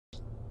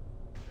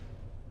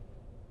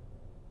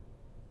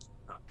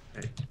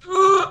Okay.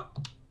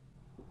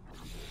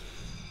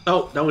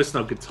 Oh, that was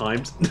not good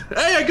times.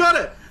 Hey, I got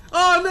it!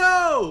 Oh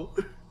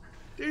no!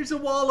 There's a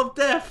wall of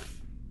death.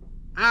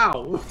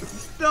 Ow!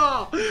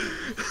 No!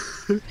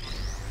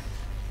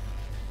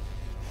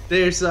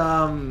 There's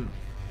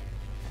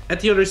at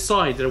the other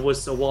side there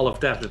was a wall of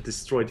death that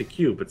destroyed the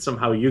cube, but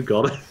somehow you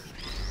got it.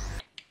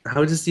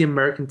 How does the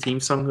American theme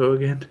song go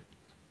again?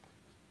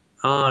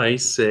 I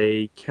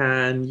say,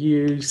 can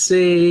you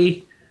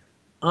see?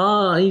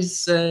 I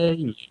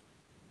say.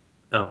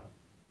 Oh.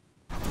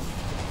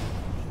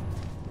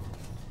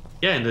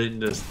 Yeah, in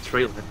the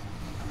trailer.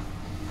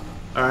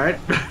 Alright.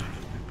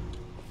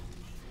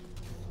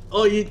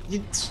 Oh, you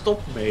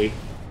stopped me.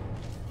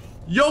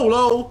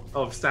 YOLO!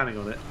 Oh, I'm standing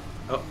on it.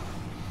 Oh.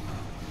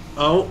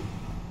 Oh.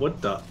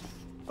 What the?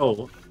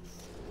 Oh.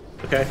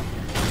 Okay.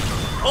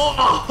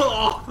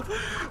 Oh!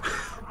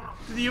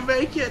 Did you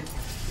make it?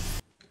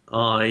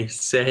 I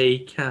say,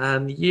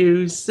 can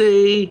you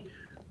see?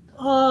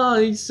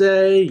 I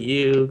say,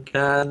 you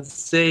can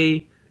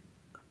see.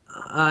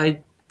 I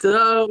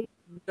don't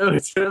know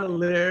the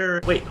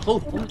lyric. Wait,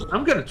 hold on.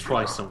 I'm gonna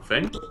try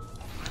something.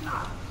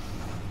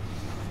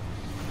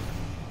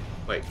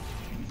 Wait.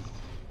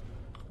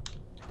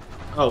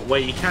 Oh,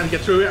 wait, you can't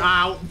get through it.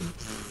 Ow!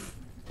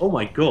 Oh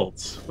my god.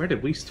 Where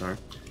did we start?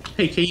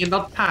 Hey, can you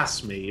not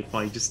pass me if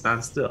I just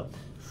stand still?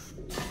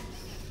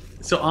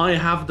 So I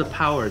have the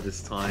power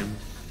this time.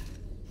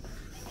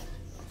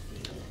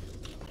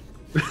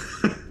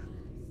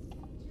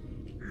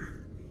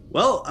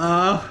 Well,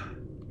 oh.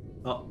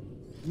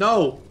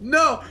 No!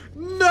 No!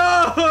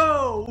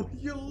 No!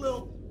 You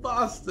little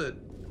bastard!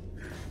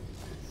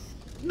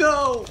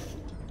 No!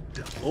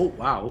 Oh,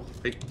 wow.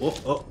 Hey,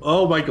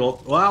 oh my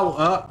god. Wow,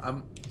 I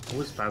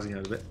was passing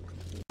out of it.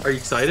 Are you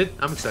excited?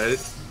 I'm excited.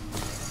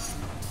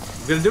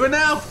 I'm gonna do it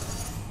now!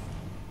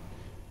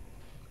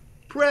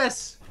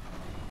 Press!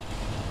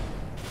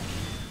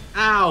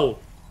 Ow!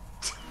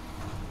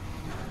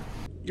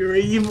 You're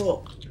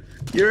evil!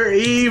 You're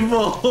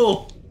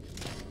evil!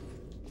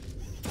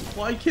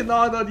 Why can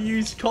I not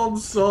use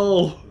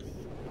console?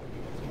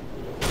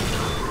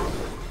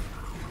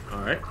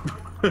 Alright.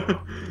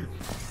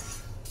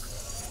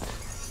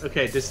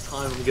 Okay, this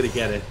time I'm gonna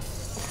get it.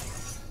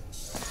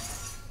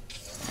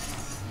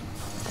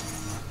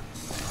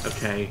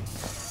 Okay.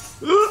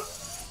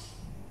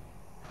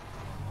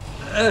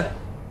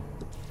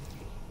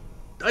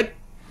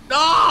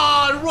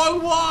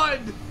 Wrong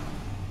one!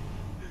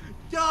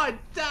 God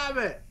damn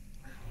it!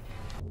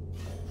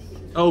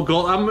 Oh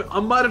god, I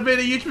might have made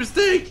a huge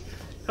mistake!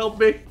 Help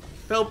me!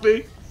 Help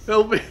me!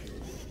 Help me!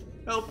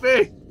 Help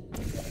me!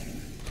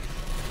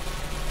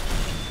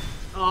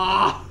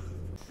 Ah!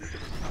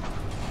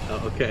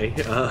 Oh, okay,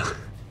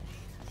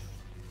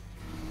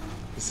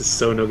 this is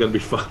so not gonna be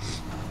fun.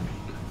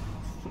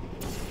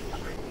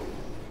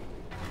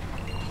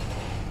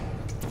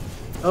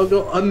 I'll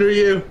go under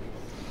you!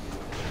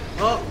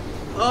 Oh!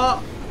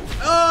 Oh!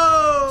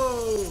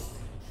 Oh!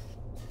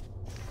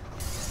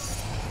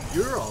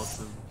 You're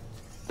awesome.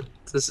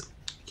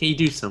 Can you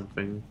do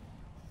something?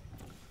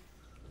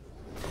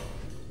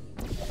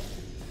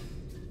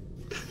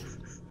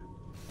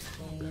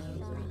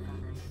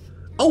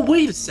 Oh,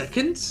 wait a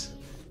second!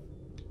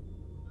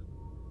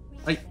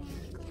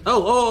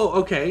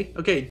 Okay.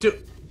 Okay,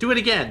 do it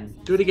again.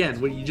 Do it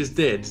again, what you just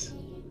did.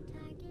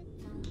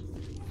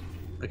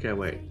 Okay,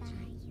 wait.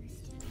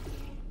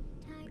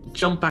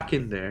 Jump back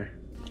in there.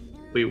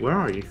 Wait, where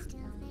are you?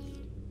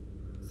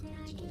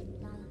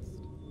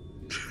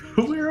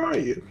 Where are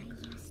you?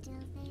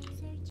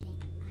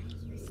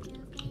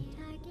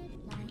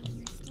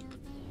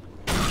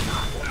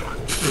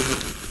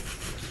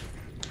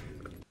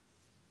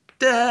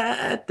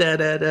 Da da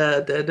da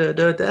da da da da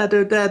da da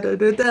da da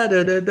da da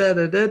da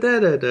da da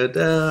da da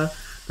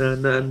da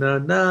na na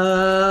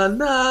na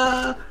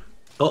na.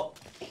 Oh,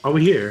 are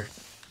we here?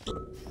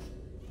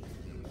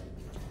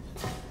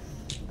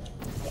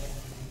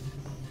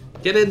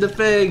 Get in the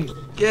thing!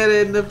 Get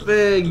in the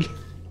thing!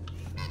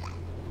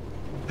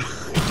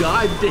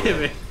 God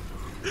damn it!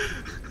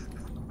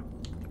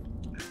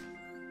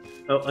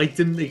 Oh, I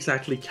didn't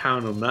exactly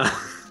count on that.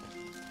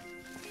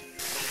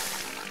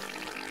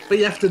 But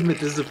you have to admit,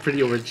 this is a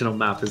pretty original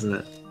map, isn't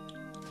it?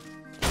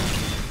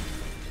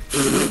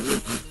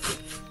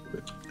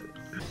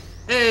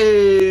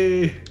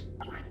 Hey!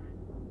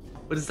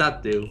 What does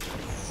that do?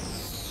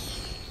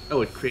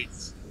 Oh, it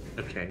creates...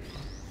 Okay.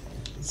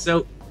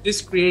 So,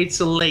 this creates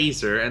a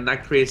laser, and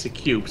that creates a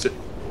cube, so...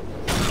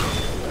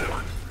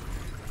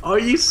 Are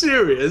you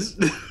serious?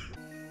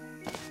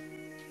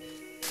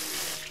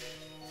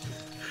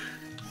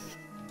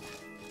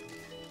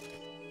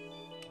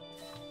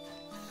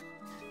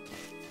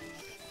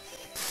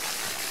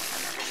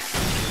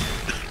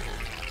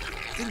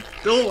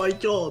 Oh my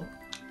god!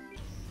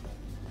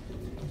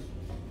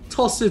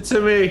 Toss it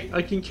to me!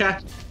 I can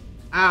catch...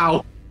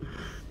 Ow!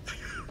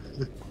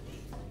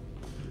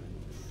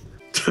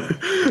 I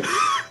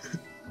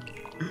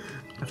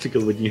have to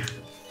go with you.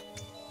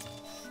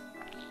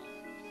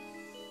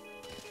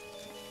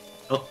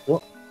 Oh,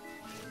 what?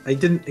 I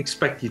didn't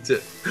expect you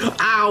to.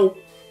 Ow!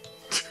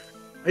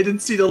 I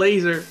didn't see the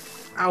laser.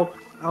 Ow!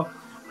 Ow!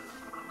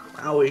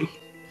 Owie!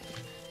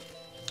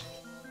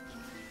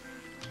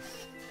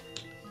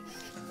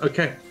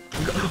 Okay.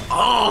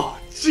 Oh,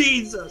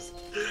 Jesus!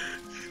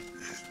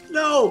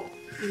 No!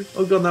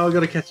 Oh god, now I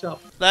gotta catch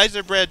up.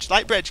 Laser bridge,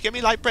 light bridge, give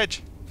me light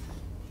bridge.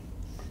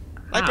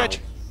 Light Ow. bridge.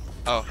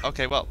 Oh,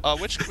 okay. Well,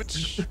 which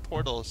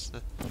portals?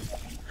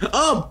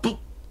 Oh!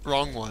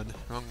 Wrong one.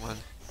 Wrong one.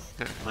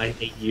 I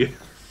hate you.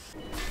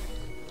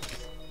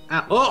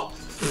 Ow. Oh!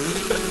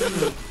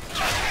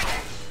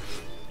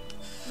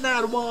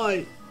 Not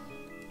why?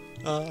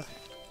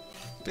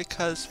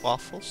 Because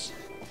waffles.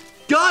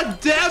 God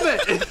damn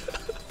it!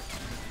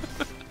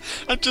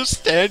 I'm just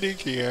standing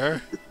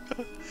here.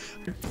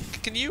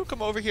 Can you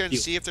come over here and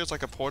see if there's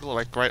like a portal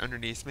like right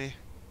underneath me?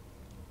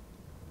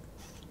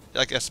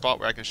 Like a spot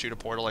where I can shoot a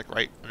portal like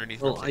right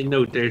underneath me? Well, I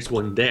know there's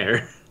one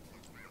there.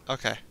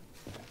 Okay.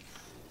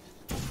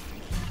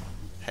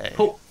 Hey.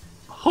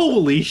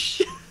 Holy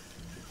shit!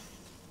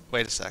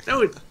 Wait a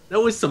second. That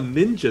was some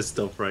ninja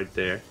stuff right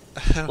there.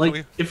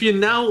 Like, if you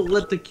now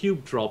let the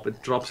cube drop,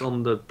 it drops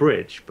on the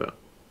bridge, but...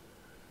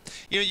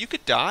 You know, you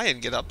could die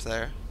and get up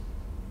there.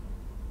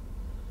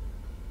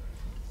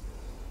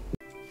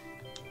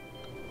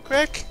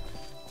 Quick!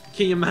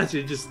 Can you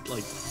imagine just,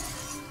 like...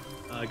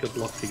 I got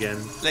blocked again.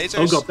 Lasers.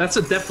 Oh god, that's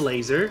a death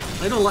laser.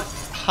 I don't like...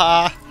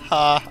 Ha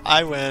ha,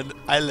 I win.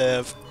 I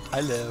live.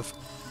 I live.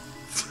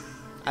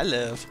 I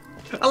live.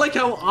 I like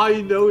how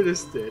I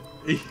noticed it,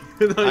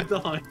 and I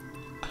died.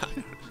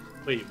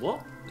 Wait,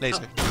 what?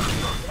 Laser.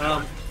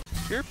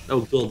 Your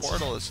oh god.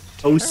 portal is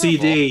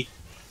OCD.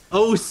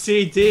 terrible.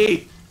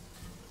 OCD!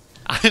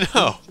 I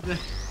know.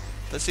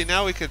 But see,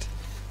 now we could...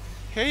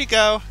 Here you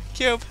go.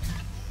 Cube.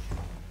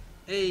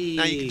 Hey.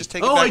 Now you can just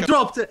take it oh, back I up.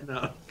 dropped it!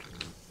 No.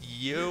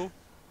 You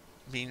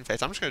mean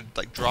face. I'm just gonna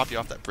like drop you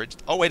off that bridge.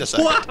 Oh wait a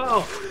second.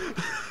 Wow!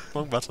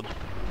 Wrong button.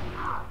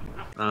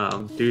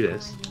 Do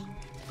this.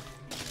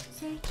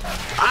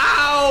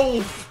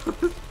 Ow!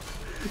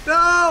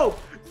 No!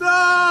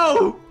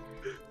 No!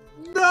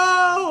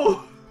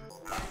 No!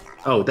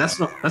 Oh, that's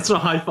not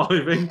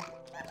high-fiving.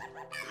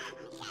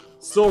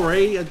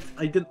 Sorry,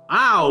 I didn't.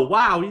 Ow!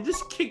 Wow, you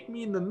just kicked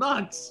me in the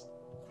nuts.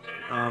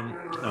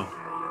 No.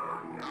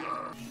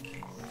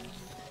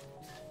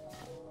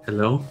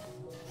 Hello?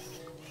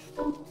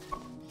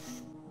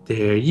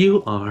 There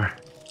you are.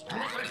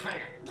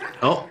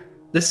 Oh,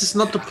 this is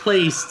not the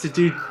place to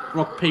do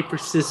rock, paper,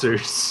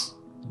 scissors.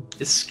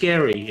 It's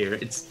scary here.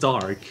 It's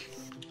dark.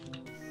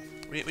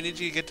 We need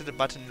you to get to the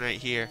button right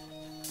here.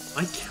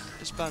 I can't.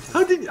 This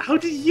button. How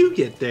did you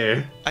get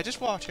there? I just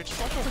walked here. Just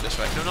walk over this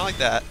way. No, not like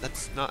that.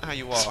 That's not how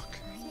you walk.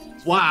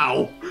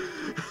 Wow.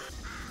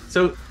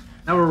 So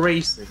now we're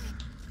racing.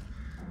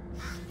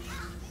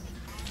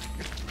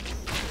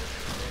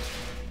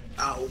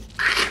 Ow.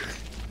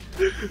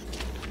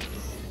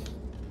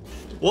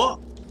 What?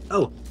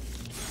 Oh.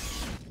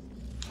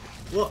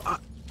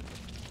 What?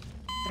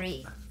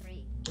 Three.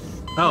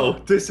 Oh,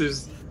 this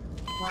is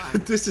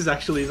One. this is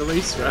actually the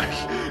racetrack.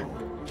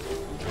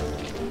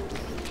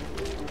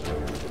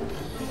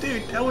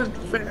 Dude, that wasn't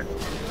fair.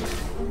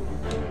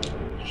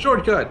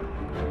 Shortcut.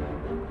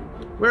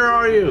 Where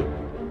are you?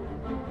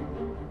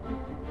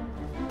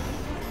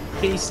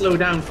 Can you slow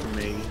down for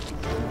me?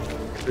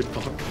 Good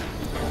fuck.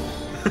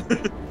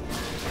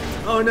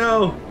 Oh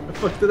no! I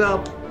fucked it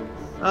up.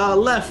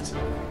 Left.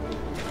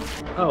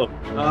 Oh.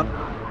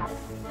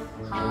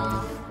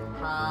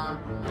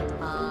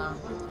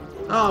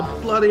 Oh,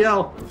 bloody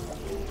hell.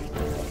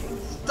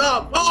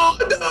 Stop! Oh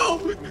no!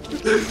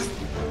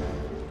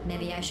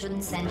 Maybe I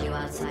shouldn't send you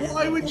outside.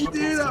 Why would you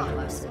do that?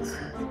 Horses.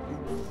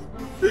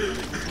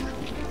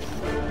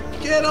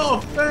 Get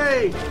off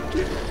me!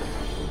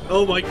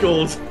 Oh my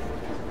god.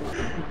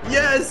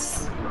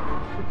 Yes!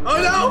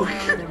 Oh no!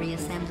 The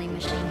reassembly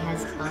machine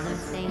has other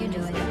things. You're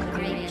doing a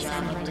great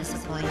job of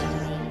disappointing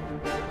me.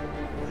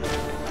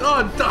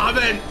 God damn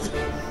it!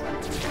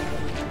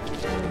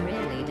 You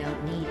really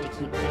don't need to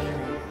keep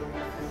failing.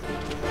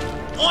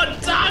 Oh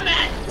damn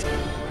it!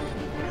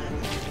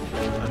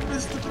 I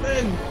missed the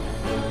pin.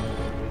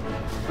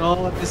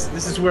 Oh,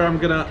 this is where I'm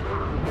gonna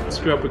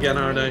screw up again,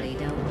 aren't You really I?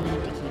 don't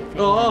need to keep failing.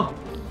 Oh!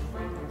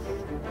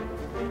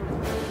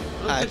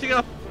 I'm catching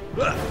up!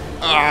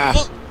 Ah!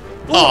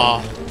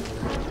 Oh!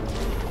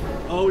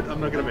 Oh, I'm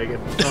not gonna make it.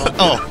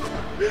 Oh!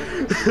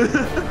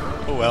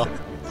 Oh well.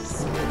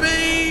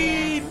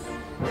 Speed!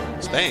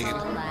 Spain?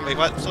 Wait,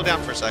 what? Slow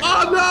down for a second.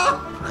 Oh no!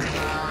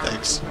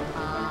 Thanks.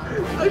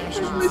 I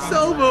pushed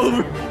myself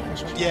over!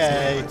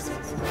 Yay!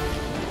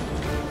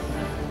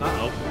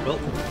 Uh-oh. Well.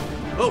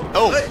 Oh!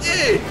 Oh.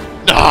 Hey!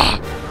 Ah!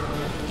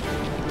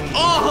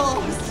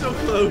 Oh! So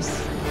close!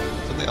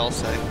 That's what they all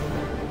say.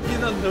 You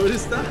not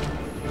notice that?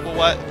 Well,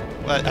 what?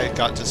 What? I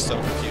got just so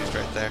confused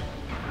right there.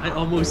 I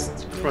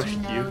almost crushed Did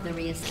you know you.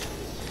 the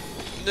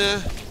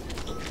Nah.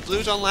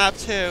 Blue's on lap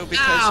 2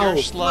 because Ow!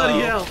 you're slow.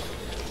 Bloody hell!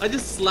 I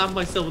just slammed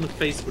myself in the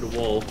face with a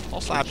wall.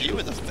 I'll slap you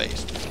in the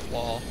face with the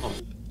wall. Oh.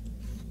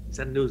 Is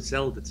that no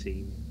Zelda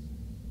team?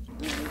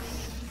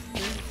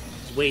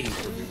 was waiting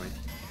for me, man.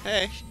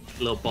 Hey.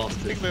 Little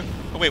bastard. Big move.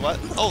 Oh, wait, what?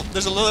 Oh,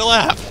 there's a little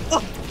app.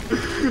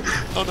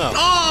 Oh, no.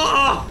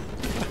 Oh!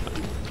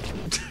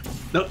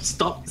 No,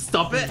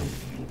 stop it.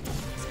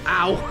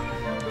 Ow.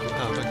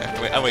 Oh,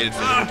 okay. Wait, I waited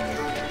for you.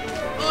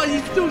 Oh, you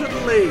still got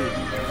the lead.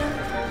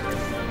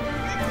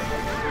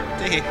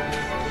 Dang.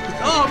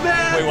 Oh,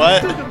 man. Wait,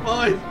 what? You took it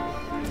mine.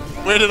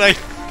 Where did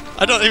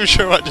I'm not even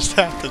sure what just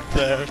happened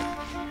there.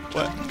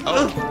 What?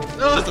 Oh, is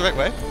that the right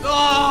way?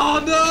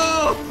 Oh,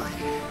 no.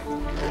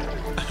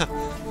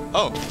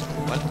 Oh,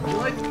 what?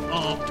 What?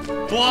 Oh,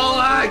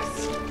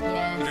 bollocks.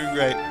 Yes, You're doing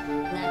great.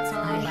 that's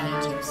all I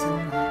hate you so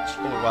much.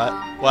 Oh, what?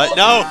 What?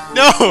 No!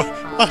 No!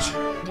 What?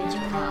 Did you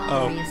know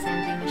Oh. the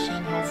reassembly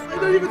machine has I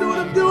don't even know what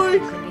I'm doing.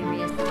 could be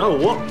reassembled? Oh,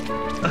 what?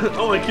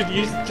 Oh, I could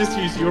just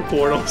use your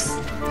portals.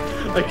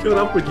 I caught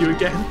up with you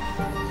again.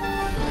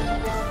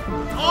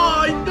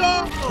 Oh,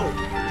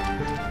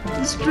 no!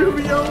 You screwed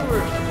me over.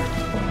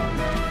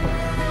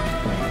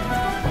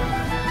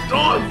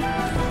 Dog!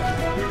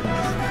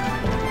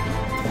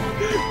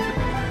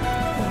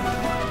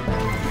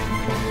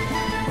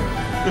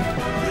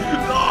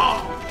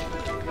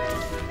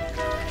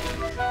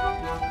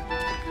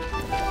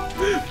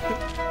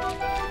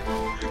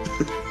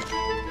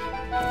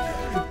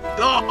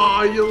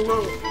 Oh, you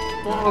little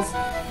boss!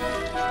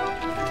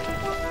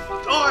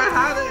 Oh, I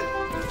had it!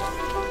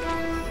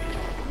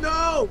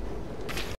 No!